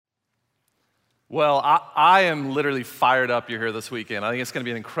Well, I am literally fired up you're here this weekend. I think it's going to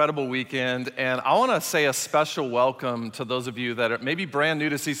be an incredible weekend, and I want to say a special welcome to those of you that are maybe brand new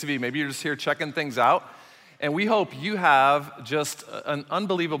to CCV. Maybe you're just here checking things out, and we hope you have just an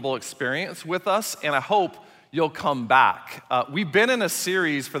unbelievable experience with us, and I hope you'll come back. We've been in a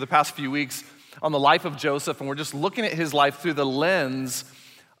series for the past few weeks on the life of Joseph, and we're just looking at his life through the lens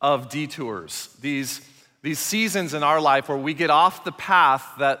of detours, these seasons in our life where we get off the path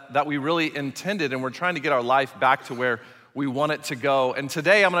that we really intended, and we're trying to get our life back to where we want it to go. And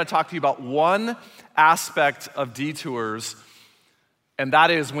today I'm going to talk to you about one aspect of detours, and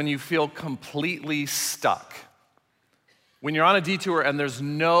that is when you feel completely stuck. When you're on a detour and there's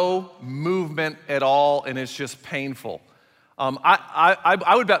no movement at all and it's just painful.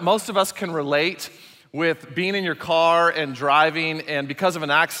 I would bet most of us can relate with being in your car and driving, and because of an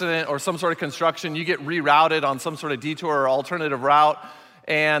accident or some sort of construction, you get rerouted on some sort of detour or alternative route,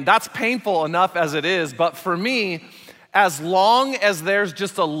 and that's painful enough as it is. But for me, as long as there's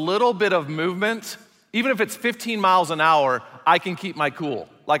just a little bit of movement, even if it's 15 miles an hour, I can keep my cool.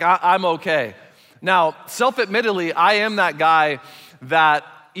 Like, I'm okay. Now, self-admittedly, I am that guy that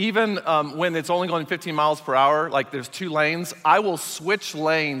even when it's only going 15 miles per hour, like there's two lanes, I will switch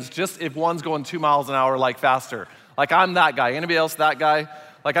lanes just if one's going 2 miles an hour, like faster. Like, I'm that guy. Anybody else that guy?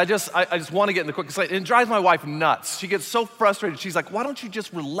 Like, I just want to get in the quickest lane. It drives my wife nuts. She gets so frustrated. She's like, why don't you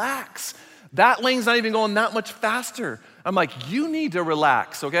just relax? That lane's not even going that much faster. I'm like, you need to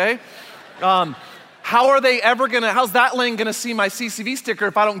relax, okay? How's that lane gonna see my CCV sticker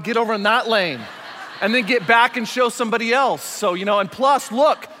if I don't get over in that lane? And then get back and show somebody else. So, and plus,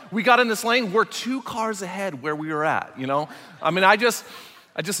 look, we got in this lane, we're 2 cars ahead where we were at, I mean, I just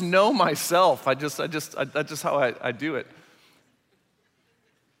know myself. That's just how I do it.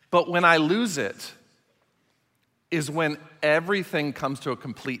 But when I lose it is when everything comes to a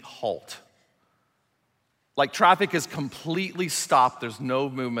complete halt. Like, traffic is completely stopped, there's no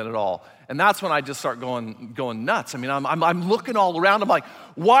movement at all. And that's when I just start going nuts. I mean, I'm looking all around, I'm like,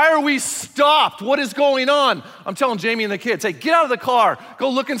 why are we stopped? What is going on? I'm telling Jamie and the kids, hey, get out of the car, go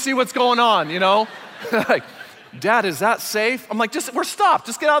look and see what's going on, Like, Dad, is that safe? I'm like, we're stopped,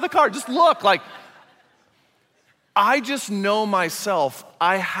 just get out of the car, just look. Like, I just know myself,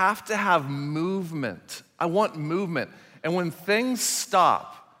 I have to have movement. I want movement. And when things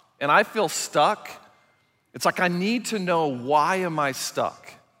stop and I feel stuck, it's like I need to know, why am I stuck?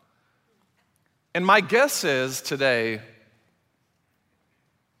 And my guess is today,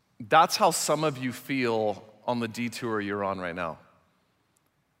 that's how some of you feel on the detour you're on right now.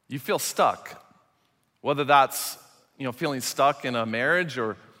 You feel stuck, whether that's feeling stuck in a marriage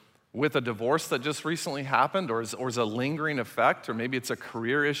or with a divorce that just recently happened, or is a lingering effect, or maybe it's a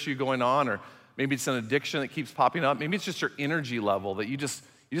career issue going on, or maybe it's an addiction that keeps popping up. Maybe it's just your energy level that you just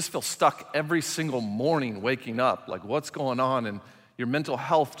feel stuck every single morning waking up, like, what's going on? And your mental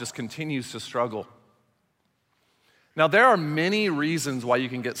health just continues to struggle. Now, there are many reasons why you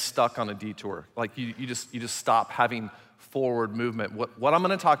can get stuck on a detour. Like, you just stop having forward movement. What I'm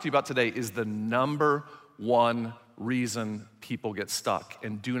gonna talk to you about today is the number one reason people get stuck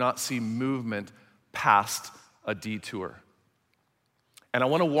and do not see movement past a detour. And I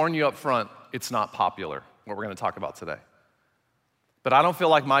wanna warn you up front, it's not popular, what we're gonna talk about today. But I don't feel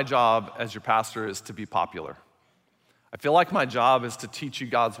like my job as your pastor is to be popular. I feel like my job is to teach you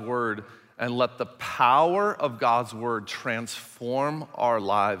God's word and let the power of God's word transform our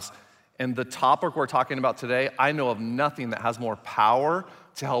lives. And the topic we're talking about today, I know of nothing that has more power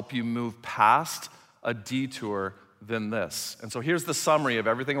to help you move past a detour than this. And so here's the summary of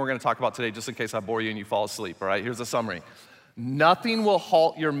everything we're gonna talk about today, just in case I bore you and you fall asleep, all right? Here's the summary. Nothing will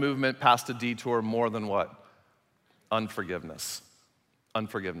halt your movement past a detour more than what? Unforgiveness.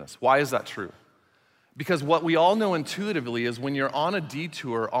 Unforgiveness. Why is that true? Because what we all know intuitively is when you're on a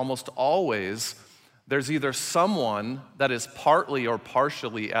detour, almost always, there's either someone that is partly or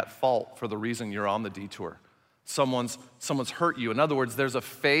partially at fault for the reason you're on the detour. Someone's hurt you. In other words, there's a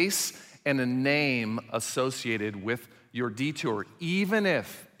face and a name associated with your detour, even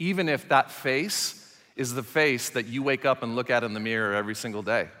if that face is the face that you wake up and look at in the mirror every single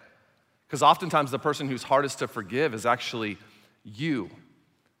day. Because oftentimes the person who's hardest to forgive is actually you.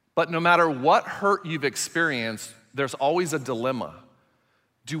 But no matter what hurt you've experienced, there's always a dilemma.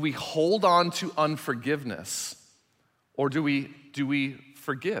 Do we hold on to unforgiveness, or do we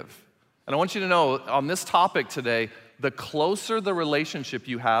forgive? And I want you to know, on this topic today, the closer the relationship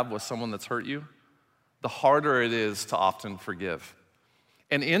you have with someone that's hurt you, the harder it is to often forgive.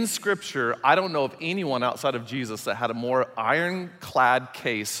 And in Scripture, I don't know of anyone outside of Jesus that had a more ironclad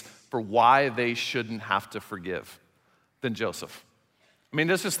case for why they shouldn't have to forgive than Joseph. I mean,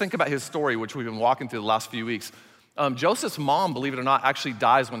 let's just think about his story, which we've been walking through the last few weeks. Joseph's mom, believe it or not, actually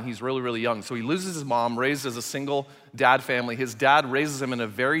dies when he's really, really young. So he loses his mom, raised as a single dad family. His dad raises him in a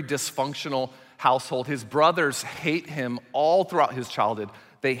very dysfunctional household. His brothers hate him all throughout his childhood.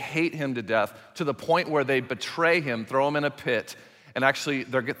 They hate him to death, to the point where they betray him, throw him in a pit, and actually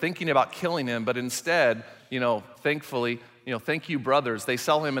they're thinking about killing him, but instead, thankfully, thank you, brothers, they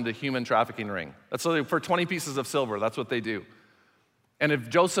sell him into human trafficking ring. That's for 20 pieces of silver, that's what they do. And if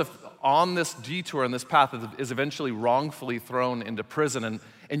Joseph, on this detour, on this path, is eventually wrongfully thrown into prison,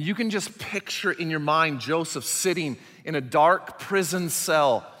 and you can just picture in your mind Joseph sitting in a dark prison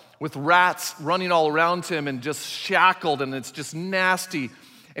cell with rats running all around him and just shackled, and it's just nasty.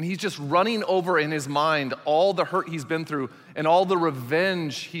 And he's just running over in his mind all the hurt he's been through and all the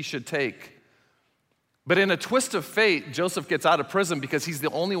revenge he should take. But in a twist of fate, Joseph gets out of prison because he's the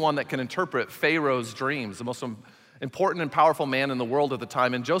only one that can interpret Pharaoh's dreams, the most important and powerful man in the world at the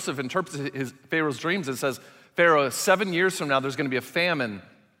time. And Joseph interprets Pharaoh's dreams and says, Pharaoh, 7 years from now, there's going to be a famine.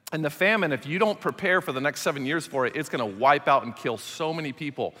 And the famine, if you don't prepare for the next 7 years for it, it's going to wipe out and kill so many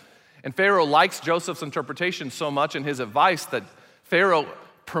people. And Pharaoh likes Joseph's interpretation so much and his advice that Pharaoh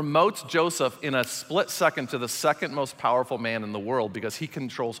promotes Joseph in a split second to the second most powerful man in the world because he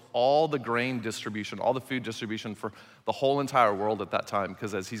controls all the grain distribution, all the food distribution for the whole entire world at that time,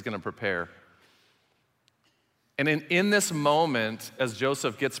 because as he's going to prepare. And in this moment, as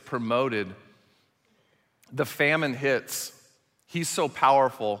Joseph gets promoted, the famine hits. He's so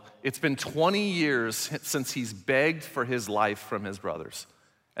powerful. It's been 20 years since he's begged for his life from his brothers,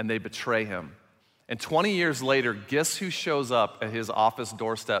 and they betray him. And 20 years later, guess who shows up at his office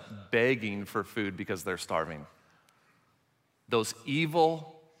doorstep begging for food because they're starving? Those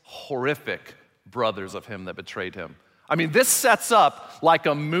evil, horrific brothers of him that betrayed him. I mean, this sets up like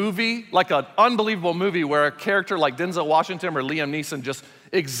a movie, like an unbelievable movie where a character like Denzel Washington or Liam Neeson just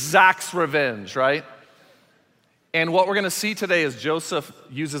exacts revenge, right? And what we're gonna see today is Joseph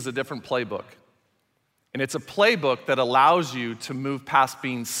uses a different playbook. And it's a playbook that allows you to move past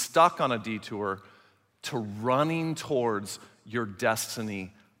being stuck on a detour to running towards your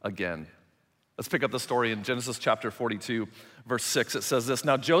destiny again. Let's pick up the story in Genesis chapter 42, verse 6. It says this,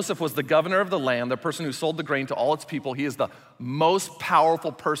 "Now Joseph was the governor of the land, the person who sold the grain to all its people. He is the most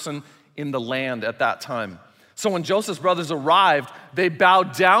powerful person in the land at that time. So when Joseph's brothers arrived, they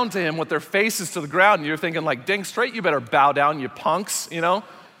bowed down to him with their faces to the ground." And you're thinking like, dang straight, you better bow down, you punks,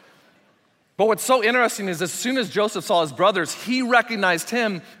 But what's so interesting is as soon as Joseph saw his brothers, he recognized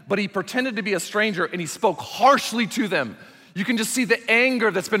him, but he pretended to be a stranger and he spoke harshly to them. You can just see the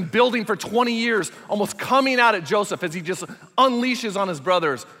anger that's been building for 20 years almost coming out at Joseph as he just unleashes on his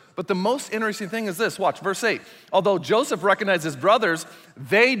brothers. But the most interesting thing is this, watch, verse 8. Although Joseph recognized his brothers,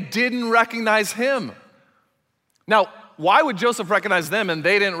 they didn't recognize him. Now, why would Joseph recognize them and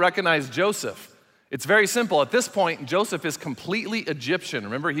they didn't recognize Joseph? It's very simple. At this point, Joseph is completely Egyptian.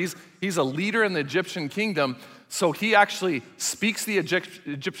 Remember, he's a leader in the Egyptian kingdom, so he actually speaks the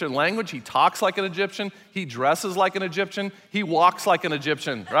Egyptian language. He talks like an Egyptian. He dresses like an Egyptian. He walks like an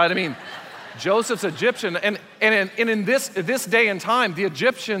Egyptian, right? I mean, Joseph's Egyptian. And in this day and time, the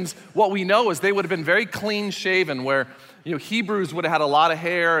Egyptians, what we know is they would have been very clean shaven, where Hebrews would have had a lot of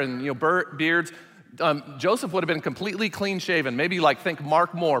hair and beards. Joseph would have been completely clean shaven, maybe like think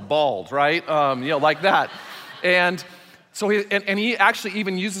Mark Moore, bald, right? Like that. And so he actually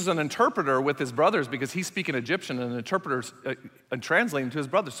even uses an interpreter with his brothers because he's speaking Egyptian and an interpreter's translating to his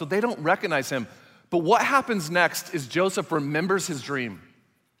brothers. So they don't recognize him. But what happens next is Joseph remembers his dream.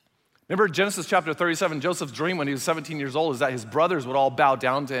 Remember Genesis chapter 37, Joseph's dream when he was 17 years old is that his brothers would all bow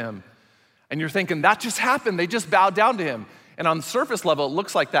down to him. And you're thinking, that just happened. They just bowed down to him. And on the surface level, it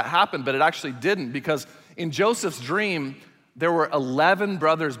looks like that happened, but it actually didn't, because in Joseph's dream, there were 11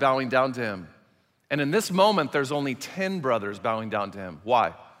 brothers bowing down to him. And in this moment, there's only 10 brothers bowing down to him.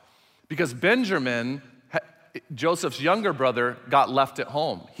 Why? Because Benjamin, Joseph's younger brother, got left at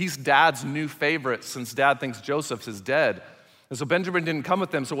home. He's dad's new favorite since dad thinks Joseph is dead. And so Benjamin didn't come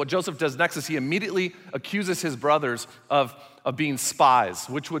with them. So what Joseph does next is he immediately accuses his brothers of being spies,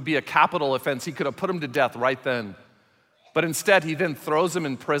 which would be a capital offense. He could have put them to death right then. But instead, he then throws him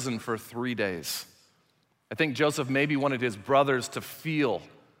in prison for 3 days. I think Joseph maybe wanted his brothers to feel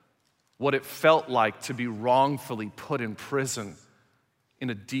what it felt like to be wrongfully put in prison in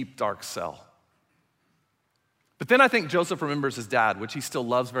a deep, dark cell. But then I think Joseph remembers his dad, which he still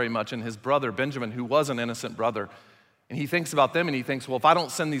loves very much, and his brother, Benjamin, who was an innocent brother. And he thinks about them and he thinks, well, if I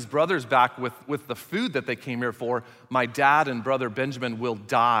don't send these brothers back with the food that they came here for, my dad and brother Benjamin will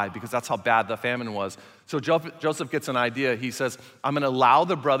die, because that's how bad the famine was. So Joseph gets an idea. He says, I'm gonna allow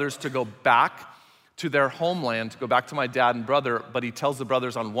the brothers to go back to their homeland to go back to my dad and brother, but he tells the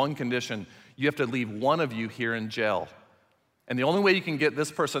brothers on one condition: you have to leave one of you here in jail. And the only way you can get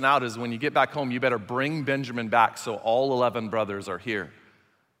this person out is when you get back home, you better bring Benjamin back so all 11 brothers are here.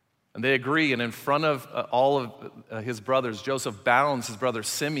 And they agree, and in front of all of his brothers, Joseph bounds his brother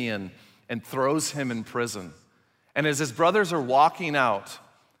Simeon and throws him in prison. And as his brothers are walking out,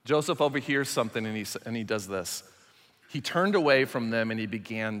 Joseph overhears something and he does this. He turned away from them and he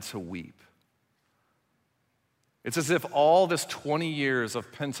began to weep. It's as if all this 20 years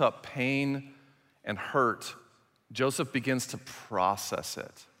of pent-up pain and hurt, Joseph begins to process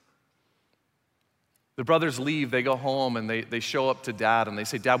it. The brothers leave, they go home, and they show up to dad, and they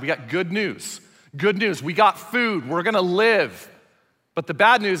say, Dad, we got good news. Good news, we got food, we're gonna live. But the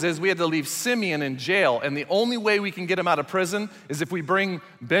bad news is we had to leave Simeon in jail, and the only way we can get him out of prison is if we bring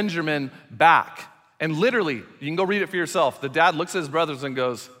Benjamin back. And literally, you can go read it for yourself. The dad looks at his brothers and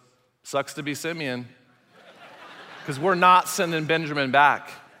goes, sucks to be Simeon, because we're not sending Benjamin back.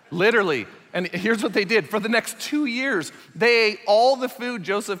 Literally. And here's what they did. For the next 2 years, they ate all the food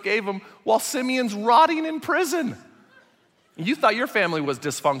Joseph gave them while Simeon's rotting in prison. You thought your family was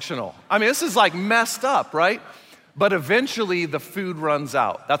dysfunctional. I mean, this is like messed up, right? But eventually the food runs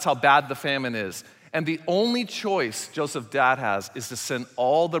out. That's how bad the famine is. And the only choice Joseph's dad has is to send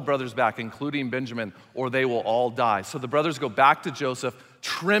all the brothers back, including Benjamin, or they will all die. So the brothers go back to Joseph,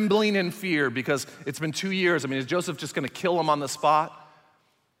 trembling in fear because it's been 2 years. I mean, is Joseph just gonna kill them on the spot?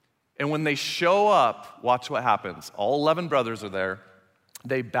 And when they show up, watch what happens. All 11 brothers are there.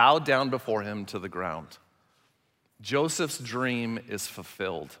 They bow down before him to the ground. Joseph's dream is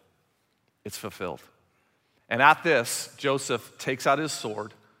fulfilled. It's fulfilled. And at this, Joseph takes out his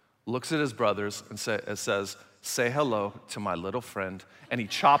sword, looks at his brothers, and says, say hello to my little friend. And he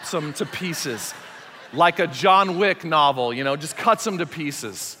chops them to pieces like a John Wick novel, just cuts them to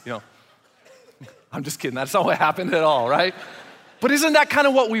pieces. I'm just kidding. That's not what happened at all, right? But isn't that kind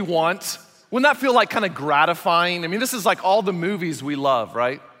of what we want? Wouldn't that feel like kind of gratifying? I mean, this is like all the movies we love,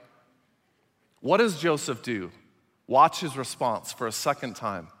 right? What does Joseph do? Watch his response for a second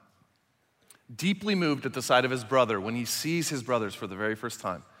time. Deeply moved at the sight of his brother, when he sees his brothers for the very first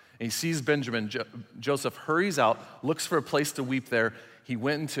time, and he sees Benjamin, Joseph hurries out, looks for a place to weep there. He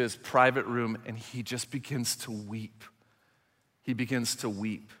went into his private room and he just begins to weep. He begins to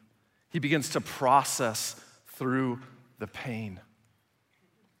weep. He begins to process through the pain.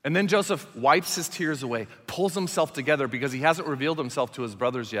 And then Joseph wipes his tears away, pulls himself together because he hasn't revealed himself to his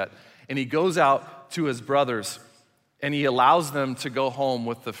brothers yet. And he goes out to his brothers and he allows them to go home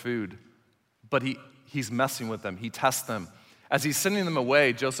with the food. But he's messing with them. He tests them. As he's sending them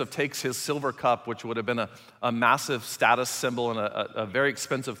away, Joseph takes his silver cup, which would have been a massive status symbol and a very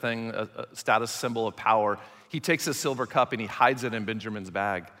expensive thing, a status symbol of power. He takes his silver cup and he hides it in Benjamin's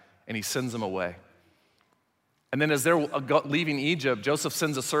bag and he sends them away. And then as they're leaving Egypt, Joseph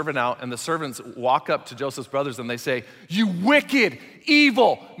sends a servant out, and the servants walk up to Joseph's brothers and they say, you wicked,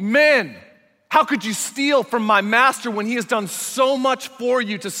 evil men, how could you steal from my master when he has done so much for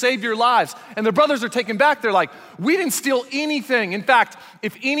you to save your lives? And the brothers are taken back. They're like, we didn't steal anything. In fact,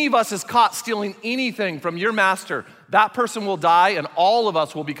 if any of us is caught stealing anything from your master, that person will die and all of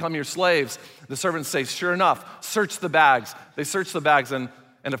us will become your slaves. The servants say, sure enough, search the bags. They search the bags and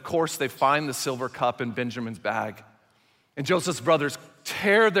of course, they find the silver cup in Benjamin's bag. And Joseph's brothers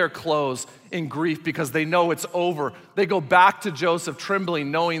tear their clothes in grief because they know it's over. They go back to Joseph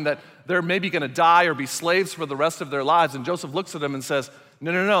trembling, knowing that they're maybe gonna die or be slaves for the rest of their lives. And Joseph looks at them and says,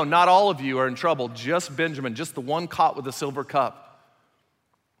 no, not all of you are in trouble, just Benjamin, just the one caught with the silver cup.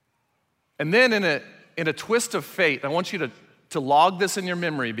 And then in a twist of fate, I want you to log this in your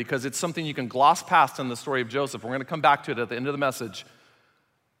memory because it's something you can gloss past in the story of Joseph. We're gonna come back to it at the end of the message.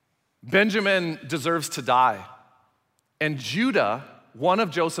 Benjamin deserves to die. And Judah, one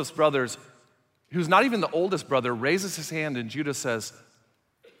of Joseph's brothers, who's not even the oldest brother, raises his hand and Judah says,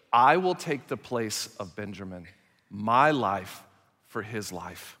 I will take the place of Benjamin, my life for his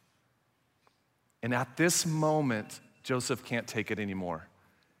life. And at this moment, Joseph can't take it anymore.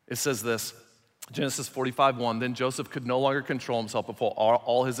 It says this, Genesis 45:1, then Joseph could no longer control himself before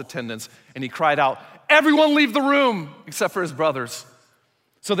all his attendants, and he cried out, everyone leave the room, except for his brothers.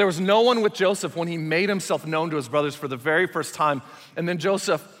 So there was no one with Joseph when he made himself known to his brothers for the very first time. And then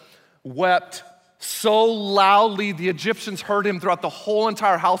Joseph wept so loudly the Egyptians heard him throughout the whole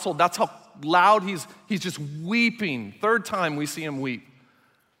entire household. That's how loud he's just weeping. Third time we see him weep.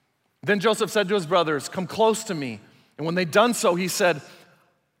 Then Joseph said to his brothers, come close to me. And when they'd done so, he said,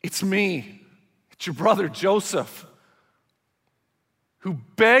 it's me, it's your brother Joseph, who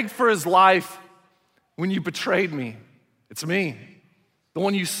begged for his life when you betrayed me. It's me. The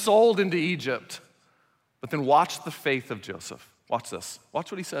one you sold into Egypt. But then watch the faith of Joseph. Watch this.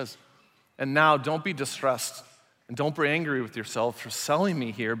 Watch what he says. And now don't be distressed and don't be angry with yourself for selling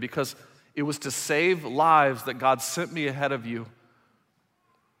me here, because it was to save lives that God sent me ahead of you.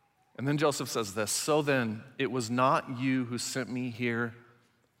 And then Joseph says this, so then it was not you who sent me here,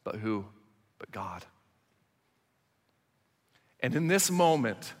 but who? But God. And in this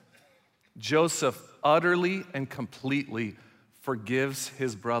moment, Joseph utterly and completely forgives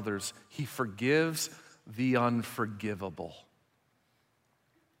his brothers. He forgives the unforgivable.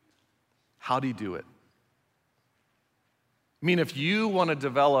 How'd he do it? I mean, if you want to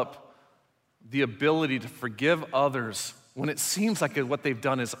develop the ability to forgive others when it seems like what they've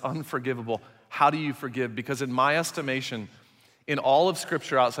done is unforgivable, how do you forgive? Because in my estimation, in all of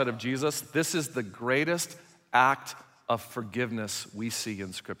Scripture outside of Jesus, this is the greatest act of forgiveness we see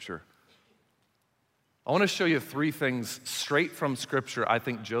in Scripture. I want to show you 3 things straight from Scripture I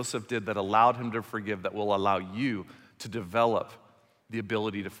think Joseph did that allowed him to forgive, that will allow you to develop the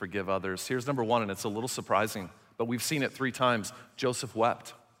ability to forgive others. Here's number 1, and it's a little surprising, but we've seen it 3 times. Joseph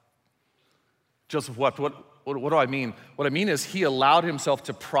wept. Joseph wept. What do I mean? What I mean is he allowed himself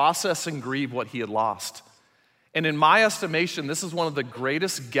to process and grieve what he had lost. And in my estimation, this is one of the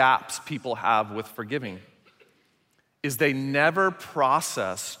greatest gaps people have with forgiving, is they never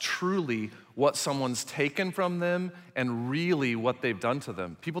process truly what someone's taken from them and really what they've done to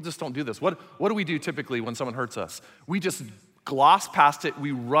them. People just don't do this. What do we do typically when someone hurts us? We just gloss past it,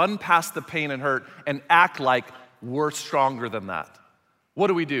 we run past the pain and hurt and act like we're stronger than that. What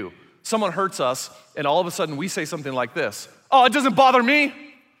do? Someone hurts us and all of a sudden we say something like this, oh, it doesn't bother me.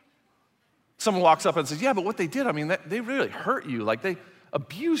 Someone walks up and says, yeah, but what they did, I mean, they really hurt you. Like they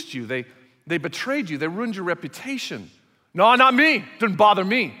abused you, they betrayed you, they ruined your reputation. No, not me, didn't bother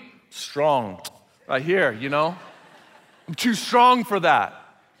me. Strong, right here, you know? I'm too strong for that.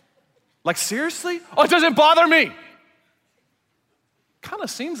 Like seriously? Oh, it doesn't bother me. Kind of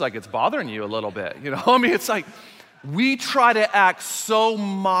seems like it's bothering you a little bit, you know? I mean, it's like we try to act so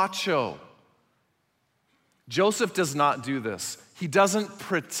macho. Joseph does not do this. He doesn't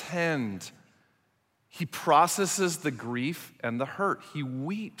pretend. He processes the grief and the hurt. He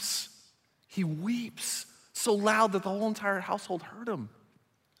weeps. He weeps so loud that the whole entire household heard him.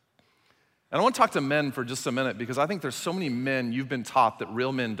 And I want to talk to men for just a minute because I think there's so many men you've been taught that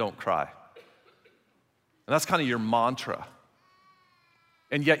real men don't cry. And that's kind of your mantra.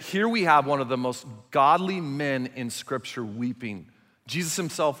 And yet here we have one of the most godly men in Scripture weeping. Jesus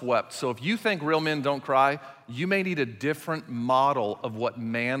himself wept. So if you think real men don't cry, you may need a different model of what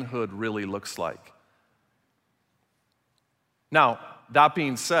manhood really looks like. Now, that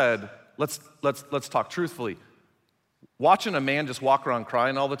being said, let's talk truthfully. Watching a man just walk around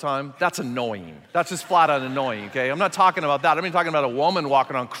crying all the time, that's annoying. That's just flat out annoying, okay? I'm not talking about that. I'm talking about a woman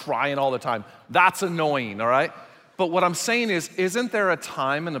walking around crying all the time. That's annoying, all right? But what I'm saying is, isn't there a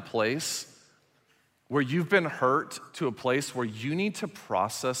time and a place where you've been hurt to a place where you need to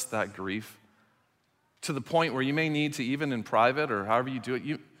process that grief to the point where you may need to, even in private or however you do it,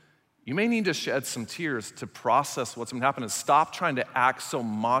 you may need to shed some tears to process what's been happening. Stop trying to act so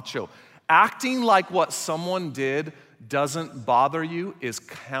macho. Acting like what someone did doesn't bother you is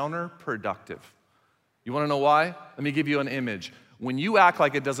counterproductive. You want to know why? Let me give you an image. When you act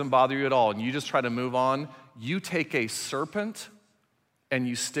like it doesn't bother you at all and you just try to move on, you take a serpent and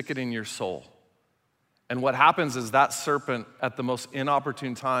you stick it in your soul. And what happens is that serpent, at the most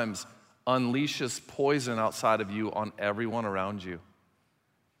inopportune times, unleashes poison outside of you on everyone around you.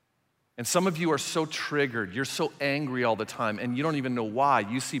 And some of you are so triggered, you're so angry all the time, and you don't even know why.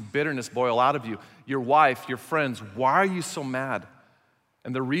 You see bitterness boil out of you. Your wife, your friends, why are you so mad?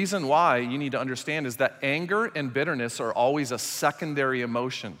 And the reason why you need to understand is that anger and bitterness are always a secondary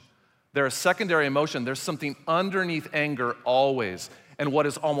emotion. They're a secondary emotion. There's something underneath anger always. And what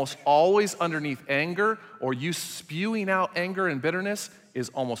is almost always underneath anger, or you spewing out anger and bitterness, is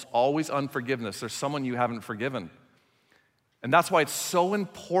almost always unforgiveness. There's someone you haven't forgiven. And that's why it's so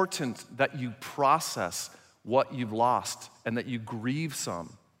important that you process what you've lost and that you grieve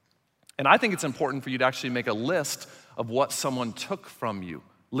some. And I think it's important for you to actually make a list of what someone took from you.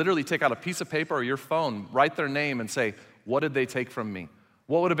 Literally take out a piece of paper or your phone, write their name and say, what did they take from me?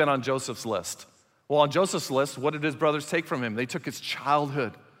 What would have been on Joseph's list? Well, on Joseph's list, what did his brothers take from him? They took his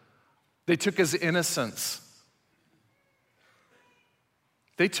childhood. They took his innocence.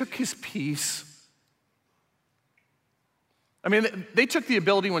 They took his peace. I mean, they took the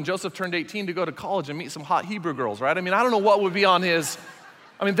ability when Joseph turned 18 to go to college and meet some hot Hebrew girls, right? I mean, I don't know what would be on his,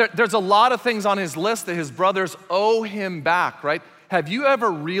 there's a lot of things on his list that his brothers owe him back, right? Have you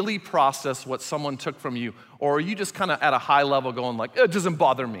ever really processed what someone took from you? Or are you just kind of at a high level going like, it doesn't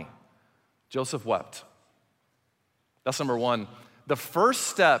bother me? Joseph wept. That's number one. The first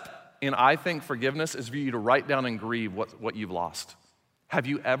step in, I think, forgiveness is for you to write down and grieve what you've lost. Have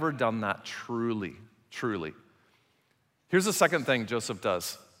you ever done that truly, truly? Here's the second thing Joseph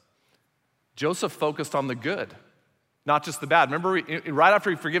does. Joseph focused on the good, not just the bad. Remember, right after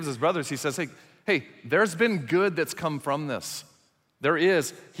he forgives his brothers, he says, hey, there's been good that's come from this. There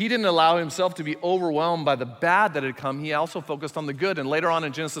is. He didn't allow himself to be overwhelmed by the bad that had come. He also focused on the good. And later on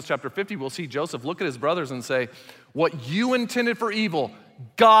in Genesis chapter 50, we'll see Joseph look at his brothers and say, what you intended for evil,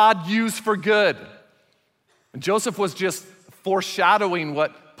 God used for good. And Joseph was just foreshadowing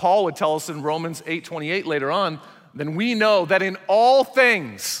what Paul would tell us in Romans 8:28 later on. Then we know that in all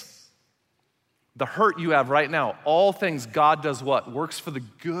things, the hurt you have right now, all things God does what? Works for the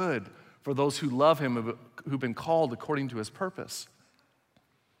good for those who love him, who've been called according to his purpose.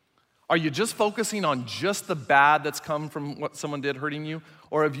 Are you just focusing on just the bad that's come from what someone did hurting you?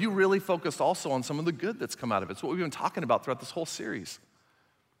 Or have you really focused also on some of the good that's come out of it? It's what we've been talking about throughout this whole series.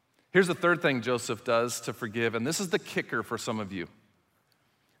 Here's the third thing Joseph does to forgive, and this is the kicker for some of you.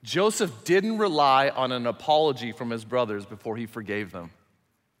 Joseph didn't rely on an apology from his brothers before he forgave them.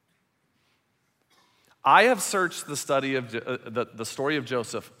 I have searched the study of the story of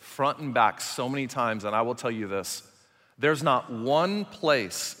Joseph front and back so many times, and I will tell you this. There's not one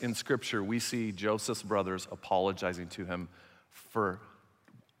place in Scripture we see Joseph's brothers apologizing to him for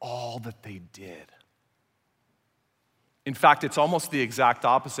all that they did. In fact, it's almost the exact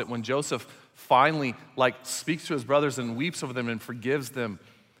opposite. When Joseph finally speaks to his brothers and weeps over them and forgives them,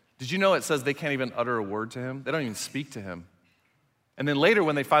 did you know it says they can't even utter a word to him? They don't even speak to him. And then later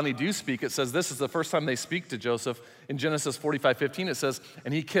when they finally do speak, it says this is the first time they speak to Joseph. In Genesis 45:15, it says,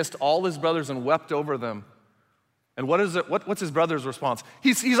 and he kissed all his brothers and wept over them. And what is it? What's his brother's response?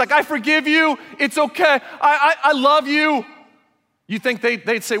 He's like, I forgive you. It's okay. I love you. You think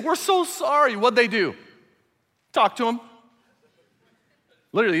they'd say, we're so sorry. What'd they do? Talk to him.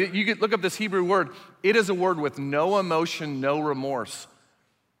 Literally, you could look up this Hebrew word. It is a word with no emotion, no remorse.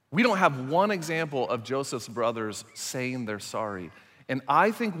 We don't have one example of Joseph's brothers saying they're sorry. And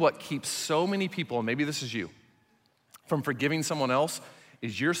I think what keeps so many people, and maybe this is you, from forgiving someone else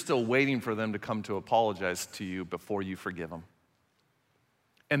is you're still waiting for them to come to apologize to you before you forgive them.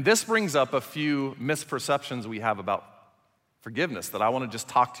 And this brings up a few misperceptions we have about forgiveness that I want to just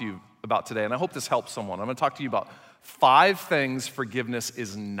talk to you about today. And I hope this helps someone. I'm going to talk to you about 5 things forgiveness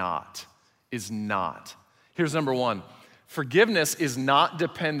is not. Here's number 1. Forgiveness is not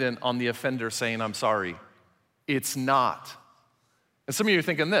dependent on the offender saying, I'm sorry. It's not. And some of you are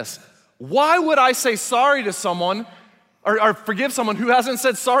thinking this, why would I say sorry to someone or forgive someone who hasn't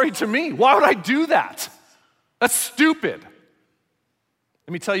said sorry to me? Why would I do that? That's stupid.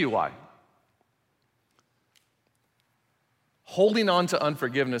 Let me tell you why. Holding on to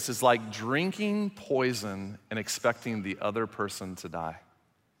unforgiveness is like drinking poison and expecting the other person to die.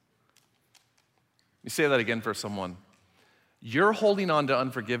 Let me say that again for someone. You're holding on to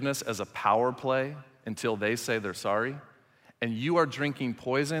unforgiveness as a power play until they say they're sorry, and you are drinking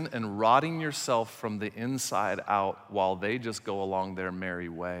poison and rotting yourself from the inside out while they just go along their merry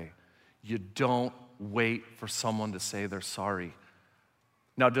way. You don't wait for someone to say they're sorry.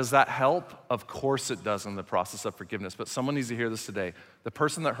 Now, does that help? Of course it does in the process of forgiveness, but someone needs to hear this today. The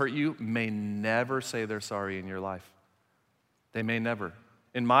person that hurt you may never say they're sorry in your life. They may never.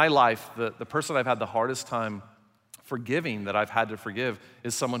 In my life, the person I've had the hardest time forgiving that I've had to forgive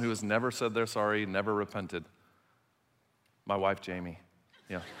is someone who has never said they're sorry, never repented. My wife, Jamie.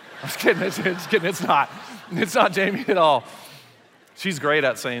 Yeah, I'm just kidding. It's not Jamie at all. She's great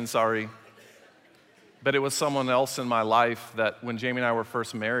at saying sorry. But it was someone else in my life that when Jamie and I were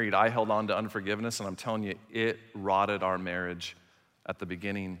first married, I held on to unforgiveness, and I'm telling you, it rotted our marriage at the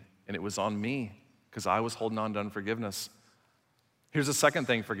beginning, and it was on me because I was holding on to unforgiveness. Here's the second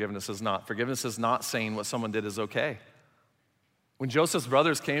thing forgiveness is not. Forgiveness is not saying what someone did is okay. When Joseph's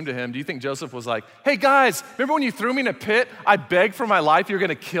brothers came to him, do you think Joseph was like, hey guys, remember when you threw me in a pit? I begged for my life, you're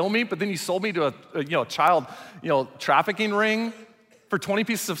gonna kill me, but then you sold me to a child trafficking ring for 20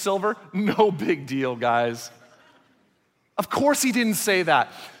 pieces of silver? No big deal, guys. Of course he didn't say that.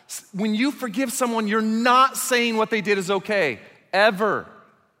 When you forgive someone, you're not saying what they did is okay, ever.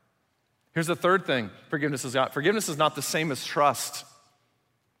 Here's the third thing forgiveness is not. Forgiveness is not the same as trust.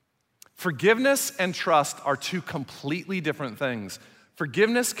 Forgiveness and trust are 2 completely different things.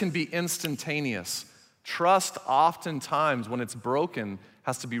 Forgiveness can be instantaneous. Trust oftentimes, when it's broken,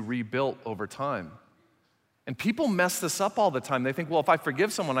 has to be rebuilt over time. And people mess this up all the time. They think, well, if I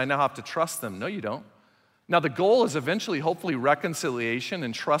forgive someone, I now have to trust them. No, you don't. Now, the goal is eventually, hopefully, reconciliation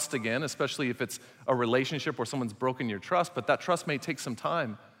and trust again, especially if it's a relationship where someone's broken your trust, but that trust may take some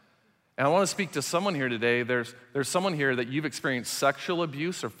time. And I want to speak to someone here today. There's someone here that you've experienced sexual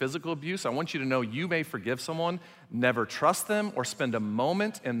abuse or physical abuse. I want you to know you may forgive someone, never trust them, or spend a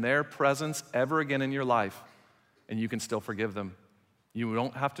moment in their presence ever again in your life, and you can still forgive them. You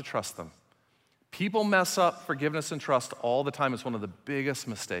don't have to trust them. People mess up forgiveness and trust all the time. It's one of the biggest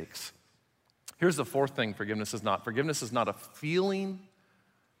mistakes. Here's the fourth thing forgiveness is not. Forgiveness is not a feeling,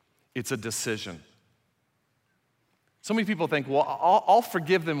 it's a decision. So many people think, well, I'll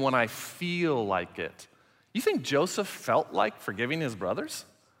forgive them when I feel like it. You think Joseph felt like forgiving his brothers?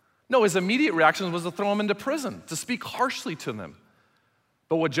 No, his immediate reaction was to throw them into prison, to speak harshly to them.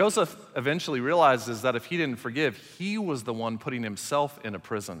 But what Joseph eventually realized is that if he didn't forgive, he was the one putting himself in a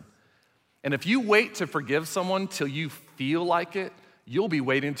prison. And if you wait to forgive someone till you feel like it, you'll be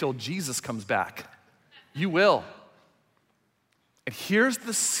waiting until Jesus comes back. You will. And here's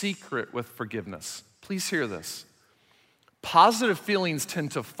the secret with forgiveness. Please hear this. Positive feelings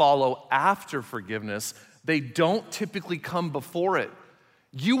tend to follow after forgiveness. They don't typically come before it.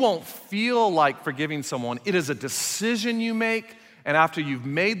 You won't feel like forgiving someone. It is a decision you make, and after you've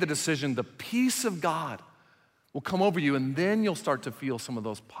made the decision, the peace of God will come over you, and then you'll start to feel some of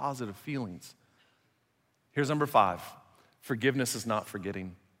those positive feelings. Here's number 5. Forgiveness is not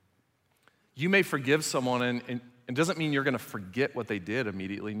forgetting. You may forgive someone, and it doesn't mean you're going to forget what they did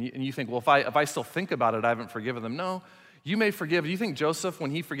immediately. And you think, well, if I still think about it, I haven't forgiven them. No. You may forgive. Do you think Joseph,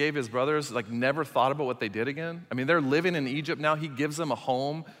 when he forgave his brothers, never thought about what they did again? I mean, they're living in Egypt now. He gives them a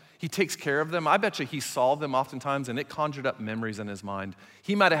home. He takes care of them. I bet you he solved them oftentimes, and it conjured up memories in his mind.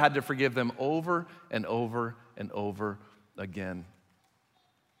 He might have had to forgive them over and over and over again.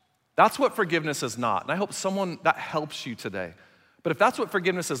 That's what forgiveness is not. And I hope that helps you today. But if that's what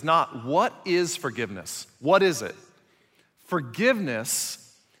forgiveness is not, what is forgiveness? What is it? Forgiveness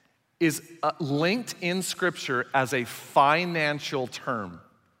is linked in Scripture as a financial term.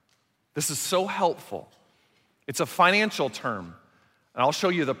 This is so helpful. It's a financial term. And I'll show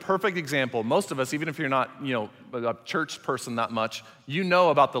you the perfect example. Most of us, even if you're not, a church person that much, you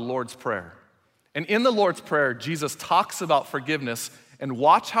know about the Lord's Prayer. And in the Lord's Prayer, Jesus talks about forgiveness, and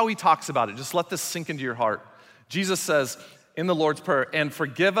watch how he talks about it. Just let this sink into your heart. Jesus says in the Lord's Prayer, and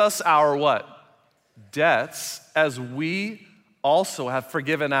forgive us our what? Debts, as we also have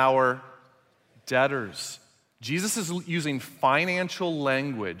forgiven our debtors. Jesus is using financial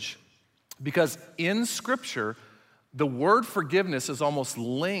language because in Scripture, the word forgiveness is almost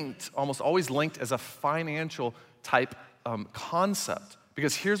always linked as a financial type concept.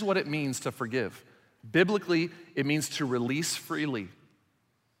 Because here's what it means to forgive. Biblically, it means to release freely.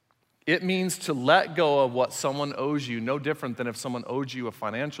 It means to let go of what someone owes you, no different than if someone owed you a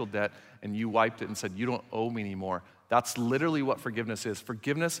financial debt and you wiped it and said, you don't owe me anymore. That's literally what forgiveness is.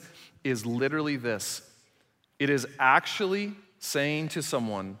 Forgiveness is literally this. It is actually saying to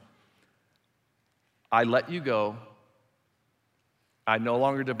someone, I let you go. I no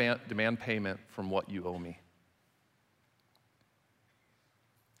longer demand payment from what you owe me.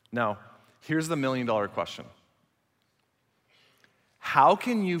 Now, here's the $1 million question. How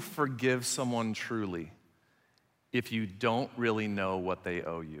can you forgive someone truly if you don't really know what they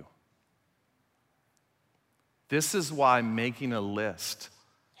owe you? This is why making a list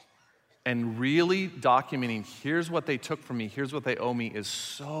and really documenting, here's what they took from me, here's what they owe me, is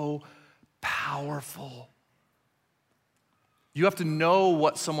so powerful. You have to know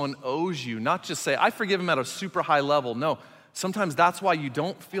what someone owes you, not just say, I forgive them at a super high level. No, sometimes that's why you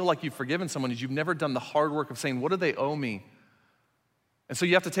don't feel like you've forgiven someone, is you've never done the hard work of saying, what do they owe me? And so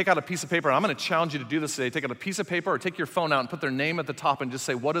you have to take out a piece of paper, and I'm gonna challenge you to do this today. Take out a piece of paper or take your phone out and put their name at the top and just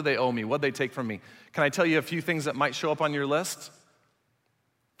say, what do they owe me? What did they take from me? Can I tell you a few things that might show up on your list?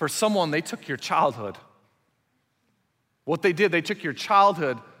 For someone, they took your childhood. What they did, they took your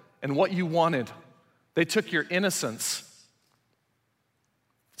childhood and what you wanted. They took your innocence.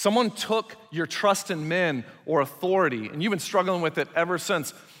 Someone took your trust in men or authority, and you've been struggling with it ever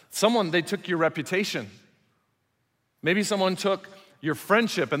since. They took your reputation. Maybe someone took your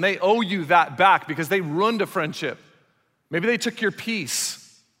friendship, and they owe you that back because they ruined a friendship. Maybe they took your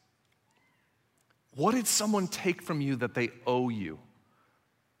peace. What did someone take from you that they owe you?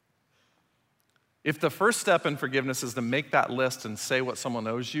 If the first step in forgiveness is to make that list and say what someone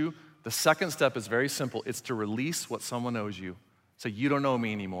owes you, the second step is very simple. It's to release what someone owes you. Say, you don't owe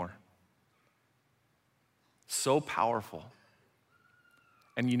me anymore. So powerful.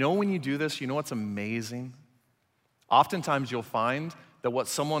 And you know when you do this, you know what's amazing? Oftentimes you'll find that what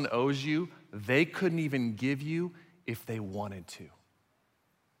someone owes you, they couldn't even give you if they wanted to.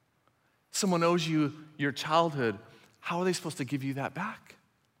 Someone owes you your childhood. How are they supposed to give you that back?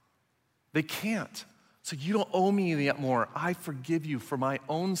 They can't. So you don't owe me any more. I forgive you for my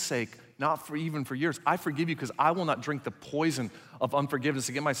own sake, not for even for years. I forgive you because I will not drink the poison of unforgiveness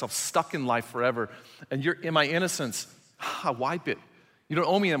to get myself stuck in life forever. And in my innocence, I wipe it. You don't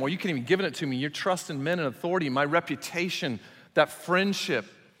owe me anymore. You can't even give it to me. Your trust in men and authority, my reputation, that friendship.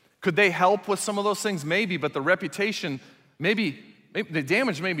 Could they help with some of those things? Maybe, but the reputation, maybe the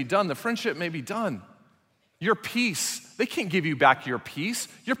damage may be done. The friendship may be done. Your peace, they can't give you back your peace.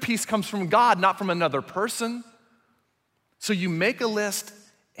 Your peace comes from God, not from another person. So you make a list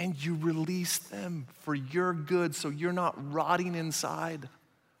and you release them for your good so you're not rotting inside.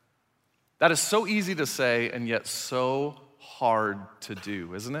 That is so easy to say and yet so hard to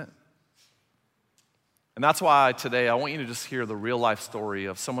do, isn't it? And that's why today I want you to just hear the real life story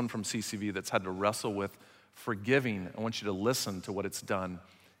of someone from CCV that's had to wrestle with forgiving. I want you to listen to what it's done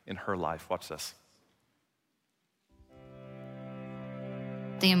in her life. Watch this.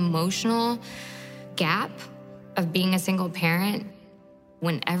 The emotional gap of being a single parent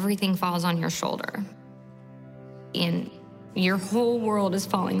when everything falls on your shoulder and your whole world is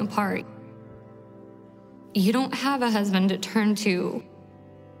falling apart. You don't have a husband to turn to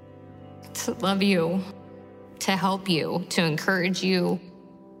love you, to help you, to encourage you.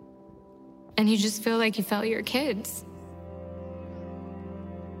 And you just feel like you fail your kids.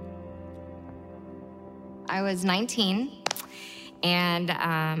 I was 19. And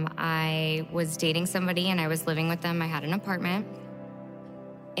I was dating somebody and I was living with them. I had an apartment.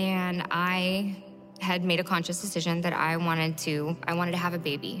 And I had made a conscious decision that I wanted to have a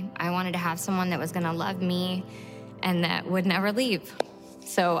baby. I wanted to have someone that was gonna love me and that would never leave.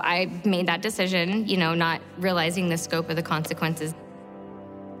 So I made that decision, not realizing the scope of the consequences.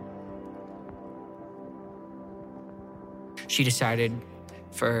 She decided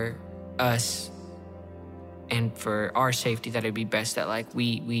for us and for our safety that it'd be best that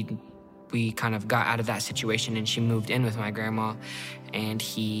we kind of got out of that situation, and she moved in with my grandma, and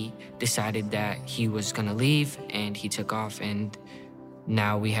he decided that he was gonna leave and he took off, and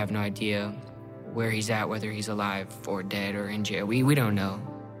now we have no idea where he's at, whether he's alive or dead or in jail. We don't know.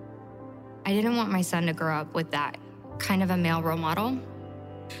 I didn't want my son to grow up with that kind of a male role model.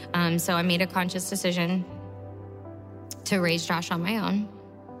 So I made a conscious decision to raise Josh on my own,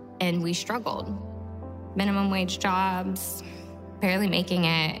 and we struggled. Minimum wage jobs, barely making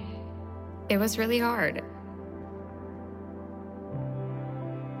it. It was really hard.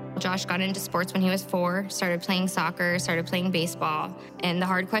 Josh got into sports when he was 4, started playing soccer, started playing baseball, and the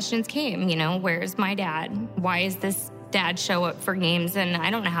hard questions came, where's my dad? Why is this dad show up for games and I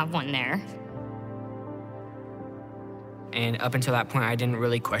don't have one there? And up until that point, I didn't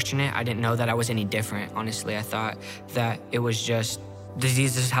really question it. I didn't know that I was any different, honestly. I thought that it was just this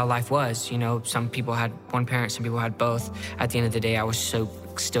is how life was. Some people had one parent, some people had both. At the end of the day, I was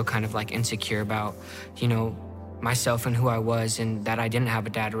still kind of like insecure about, myself and who I was, and that I didn't have a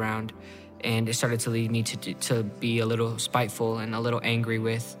dad around. And it started to lead me to be a little spiteful and a little angry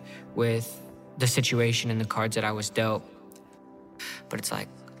with the situation and the cards that I was dealt. But it's like,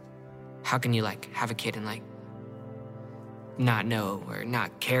 how can you have a kid and not know or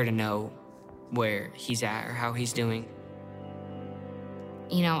not care to know where he's at or how he's doing?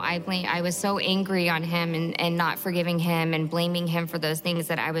 I was so angry on him and not forgiving him and blaming him for those things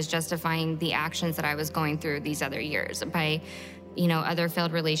that I was justifying the actions that I was going through these other years by, other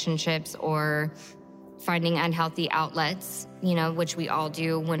failed relationships or finding unhealthy outlets, which we all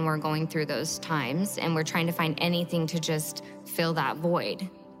do when we're going through those times and we're trying to find anything to just fill that void.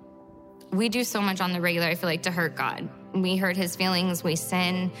 We do so much on the regular, I feel like, to hurt God. We hurt his feelings, we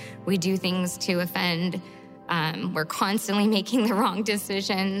sin, we do things to offend. We're constantly making the wrong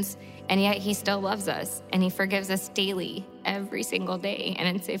decisions, and yet he still loves us, and he forgives us daily, every single day.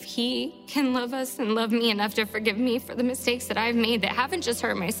 And it's if he can love us and love me enough to forgive me for the mistakes that I've made that haven't just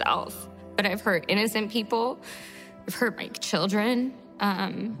hurt myself, but I've hurt innocent people, I've hurt my children,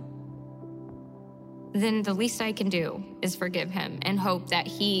 then the least I can do is forgive him and hope that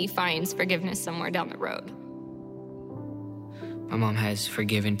he finds forgiveness somewhere down the road. My mom has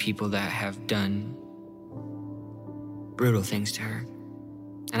forgiven people that have done brutal things to her.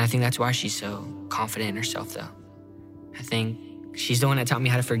 And I think that's why she's so confident in herself, though. I think she's the one that taught me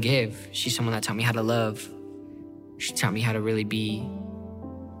how to forgive. She's someone that taught me how to love. She taught me how to really be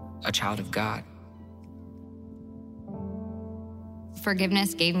a child of God.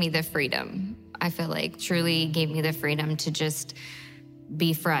 Forgiveness gave me the freedom. I feel like truly gave me the freedom to just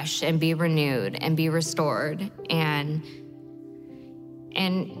be fresh and be renewed and be restored. And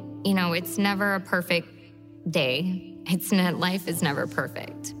it's never a perfect day. Life is never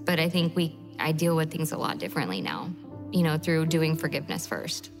perfect, but I think I deal with things a lot differently now, through doing forgiveness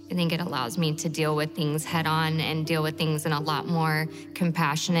first I think it allows me to deal with things head on and deal with things in a lot more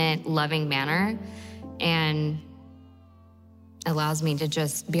compassionate, loving manner, and allows me to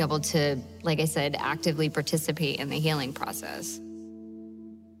just be able to, like I said, actively participate in the healing process.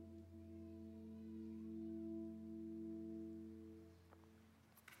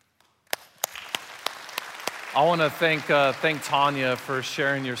 I want to thank Tanya for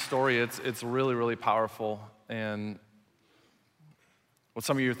sharing your story. It's really, really powerful. And what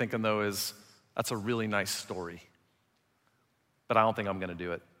some of you are thinking, though, is that's a really nice story, but I don't think I'm going to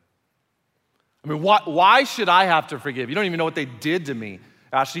do it. I mean, why should I have to forgive? You don't even know what they did to me,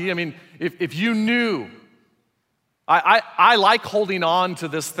 Ashley. I mean, if you knew, I like holding on to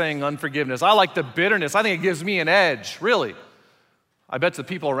this thing, unforgiveness. I like the bitterness. I think it gives me an edge, really. I bet the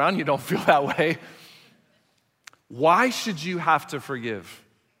people around you don't feel that way. Why should you have to forgive?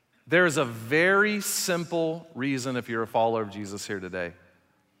 There is a very simple reason if you're a follower of Jesus here today.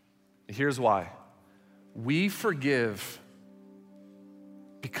 Here's why. We forgive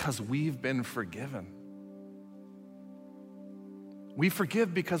because we've been forgiven. We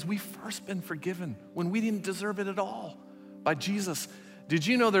forgive because we've first been forgiven when we didn't deserve it at all by Jesus. Did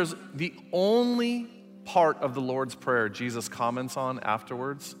you know there's the only part of the Lord's Prayer Jesus comments on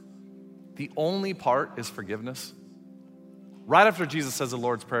afterwards? The only part is forgiveness. Right after Jesus says the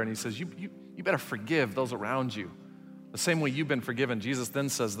Lord's Prayer and he says, you better forgive those around you. The same way you've been forgiven, Jesus then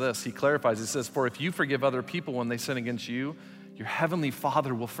says this. He clarifies, he says, for if you forgive other people when they sin against you, your heavenly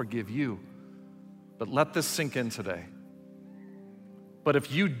Father will forgive you. But let this sink in today. But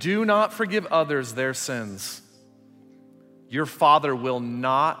if you do not forgive others their sins, your Father will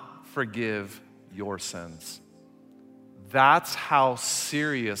not forgive your sins. That's how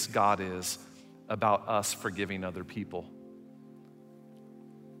serious God is about us forgiving other people.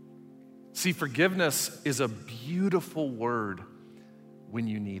 See, forgiveness is a beautiful word when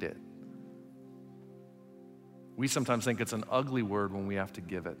you need it. We sometimes think it's an ugly word when we have to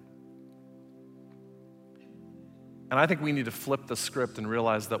give it. And I think we need to flip the script and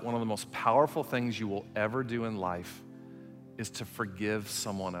realize that one of the most powerful things you will ever do in life is to forgive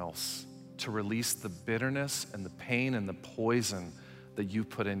someone else, to release the bitterness and the pain and the poison that you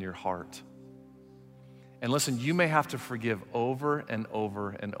put in your heart. And listen, you may have to forgive over and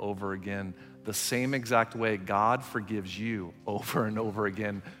over and over again the same exact way God forgives you over and over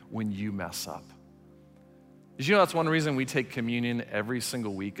again when you mess up. Did you know that's one reason we take communion every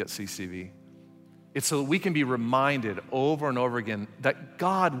single week at CCV? It's so that we can be reminded over and over again that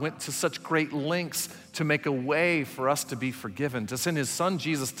God went to such great lengths to make a way for us to be forgiven, to send his son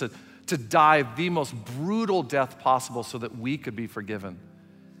Jesus to die the most brutal death possible so that we could be forgiven.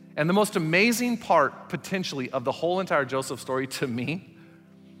 And the most amazing part, potentially, of the whole entire Joseph story to me,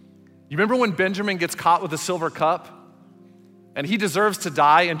 you remember when Benjamin gets caught with a silver cup? And he deserves to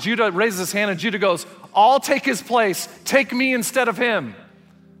die, and Judah raises his hand, and Judah goes, I'll take his place. Take me instead of him.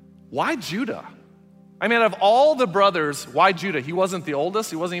 Why Judah? I mean, out of all the brothers, why Judah? He wasn't the oldest.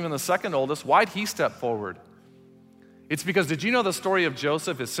 He wasn't even the second oldest. Why'd he step forward? It's because, did you know the story of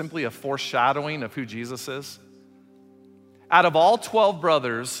Joseph is simply a foreshadowing of who Jesus is? Out of all 12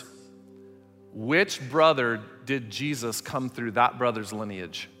 brothers, which brother did Jesus come through that brother's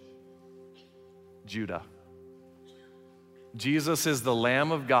lineage? Judah. Jesus is the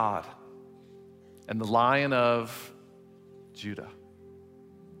Lamb of God and the Lion of Judah.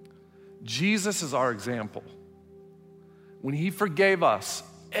 Jesus is our example. When he forgave us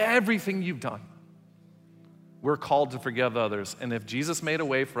everything you've done, we're called to forgive others. And if Jesus made a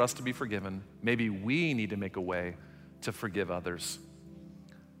way for us to be forgiven, maybe we need to make a way to forgive others.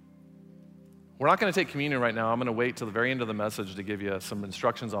 We're not going to take communion right now. I'm going to wait till the very end of the message to give you some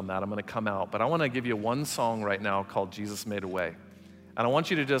instructions on that. I'm going to come out. But I want to give you one song right now called Jesus Made a Way. And I want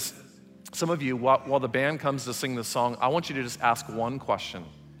you to just, some of you, while the band comes to sing this song, I want you to just ask one question.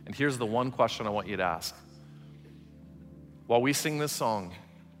 And here's the one question I want you to ask. While we sing this song,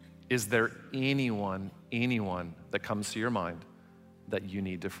 is there anyone that comes to your mind that you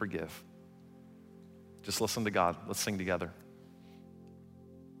need to forgive? Just listen to God. Let's sing together.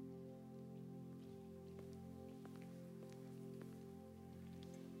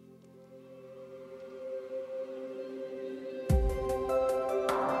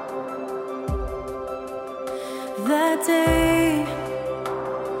 That day,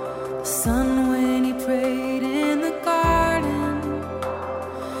 the sun when he prayed in the garden,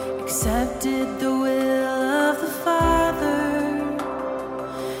 accepted the will of the Father.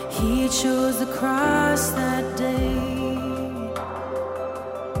 He chose the cross that day.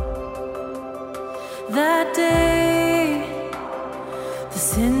 That day, the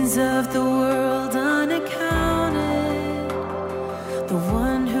sins of the world unaccounted, the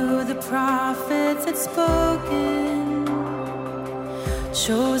one who prophets had spoken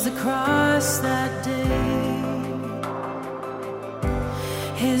chose the cross that day.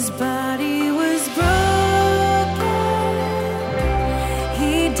 His body was broken.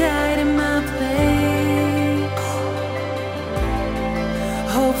 He died in my place.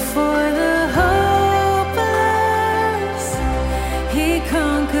 Hope for the hopeless. He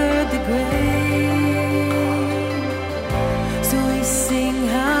conquered the grave. So we sing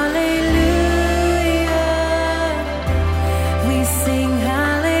hallelujah. We sing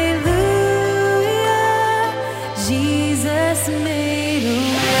hallelujah. Jesus made a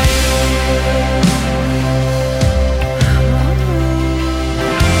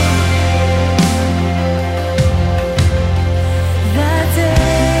that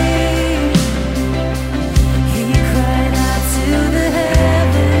day, he cried out to the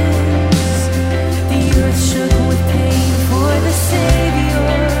heavens. The earth shook with pain for the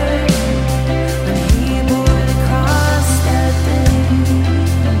Savior when he bore the cross that day.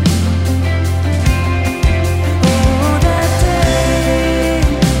 Oh, that day,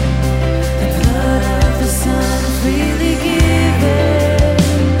 the blood of the Son freely given,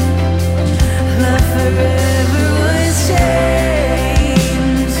 love forever was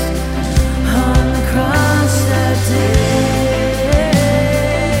changed on the cross that day.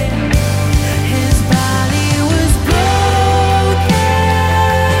 His body was broken.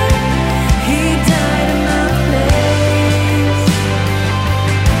 He died in my place.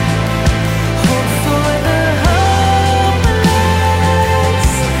 Hope for the hopeless.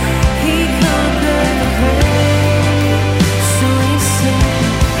 He conquered the grave. So we sing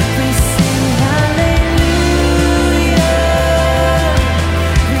hallelujah.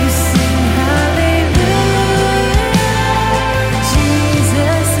 We sing hallelujah.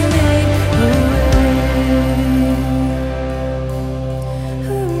 Jesus made a way.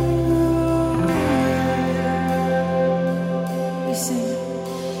 We sing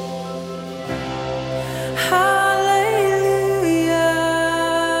hallelujah.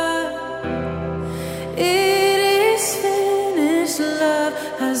 It is finished. Love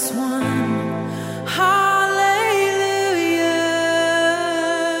has won. Hallelujah.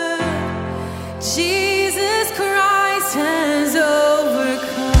 Jesus Christ has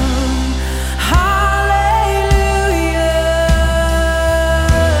overcome. Hallelujah.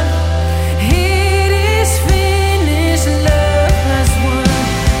 It is finished. Love has won.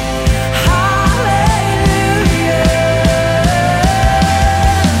 Hallelujah.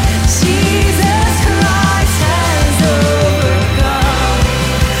 Jesus Christ has overcome.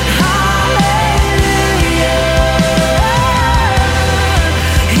 Hallelujah.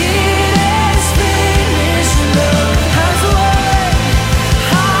 It is finished. Love has won.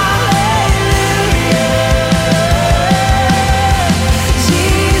 Hallelujah.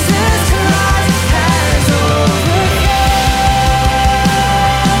 Jesus Christ has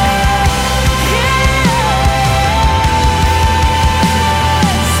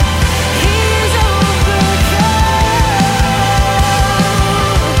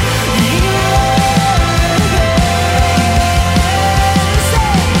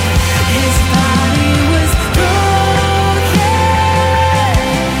His body was broken.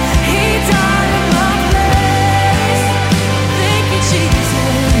 He died in my place. Thank you,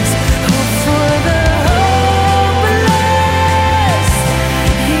 Jesus. Hope for the hopeless.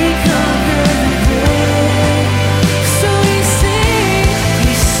 He conquered the grave. So we sing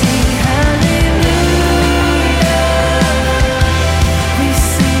hallelujah. We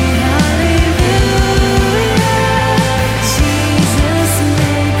sing hallelujah. Jesus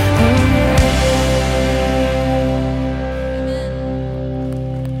made a way.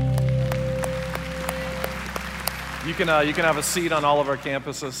 You can have a seat on all of our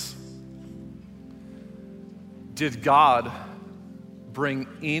campuses. Did God bring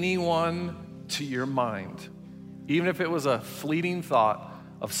anyone to your mind, even if it was a fleeting thought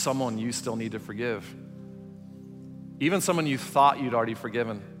of someone you still need to forgive? Even someone you thought you'd already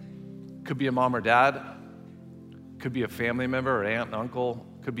forgiven. Could be a mom or dad, could be a family member or aunt and uncle,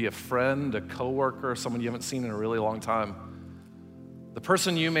 could be a friend, a coworker, someone you haven't seen in a really long time. The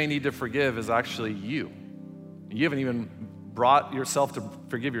person you may need to forgive is actually you. You haven't even brought yourself to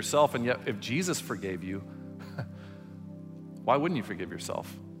forgive yourself, and yet if Jesus forgave you, why wouldn't you forgive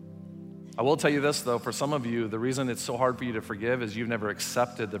yourself? I will tell you this, though, for some of you, the reason it's so hard for you to forgive is you've never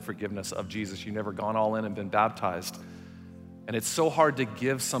accepted the forgiveness of Jesus. You've never gone all in and been baptized. And it's so hard to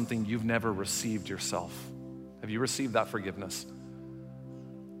give something you've never received yourself. Have you received that forgiveness?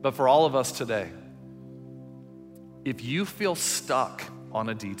 But for all of us today, if you feel stuck on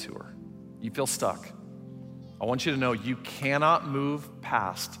a detour, you feel stuck, I want you to know you cannot move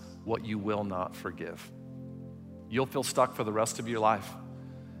past what you will not forgive. You'll feel stuck for the rest of your life.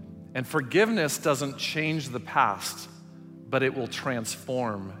 And forgiveness doesn't change the past, but it will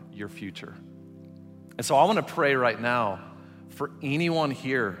transform your future. And so I want to pray right now for anyone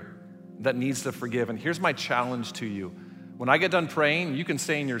here that needs to forgive. And here's my challenge to you. When I get done praying, you can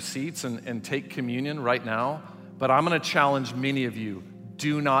stay in your seats and take communion right now, but I'm going to challenge many of you,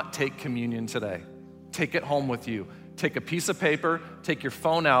 do not take communion today. Take it home with you. Take a piece of paper, take your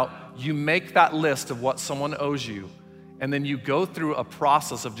phone out, you make that list of what someone owes you, and then you go through a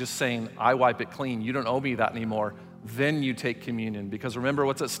process of just saying, I wipe it clean, you don't owe me that anymore. Then you take communion, because remember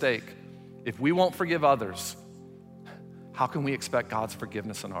what's at stake. If we won't forgive others, how can we expect God's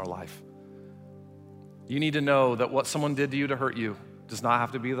forgiveness in our life? You need to know that what someone did to you to hurt you does not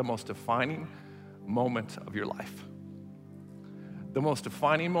have to be the most defining moment of your life. The most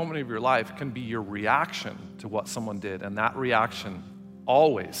defining moment of your life can be your reaction to what someone did, and that reaction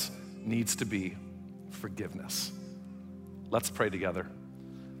always needs to be forgiveness. Let's pray together.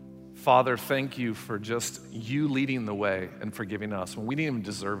 Father, thank you for just you leading the way and forgiving us when we didn't even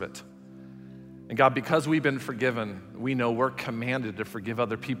deserve it. And God, because we've been forgiven, we know we're commanded to forgive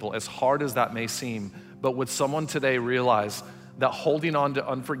other people, as hard as that may seem. But would someone today realize that holding on to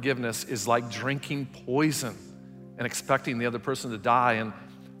unforgiveness is like drinking poison and expecting the other person to die? And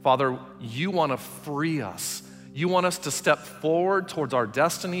Father, you want to free us. You want us to step forward towards our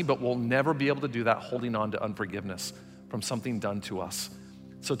destiny, but we'll never be able to do that holding on to unforgiveness from something done to us.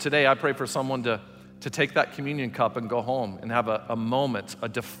 So today I pray for someone to take that communion cup and go home and have a moment, a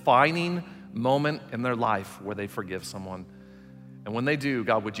defining moment in their life where they forgive someone. And when they do,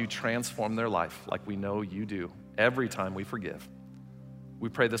 God, would you transform their life like we know you do every time we forgive. We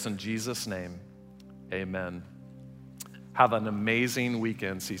pray this in Jesus' name, amen. Have an amazing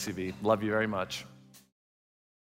weekend, CCV. Love you very much.